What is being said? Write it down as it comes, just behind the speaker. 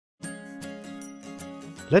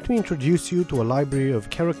Let me introduce you to a library of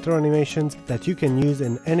character animations that you can use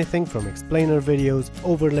in anything from explainer videos,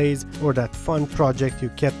 overlays, or that fun project you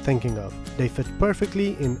kept thinking of. They fit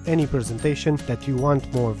perfectly in any presentation that you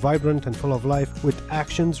want more vibrant and full of life, with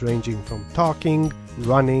actions ranging from talking,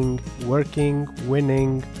 running, working,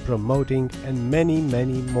 winning, promoting, and many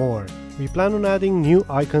more. We plan on adding new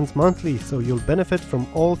icons monthly, so you'll benefit from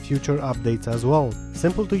all future updates as well.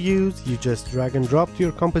 Simple to use, you just drag and drop to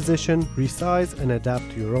your composition, resize and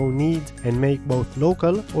adapt to your own needs, and make both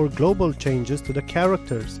local or global changes to the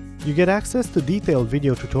characters. You get access to detailed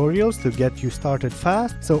video tutorials to get you started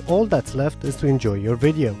fast, so all that's left is to enjoy your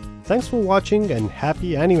video. Thanks for watching and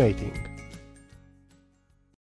happy animating!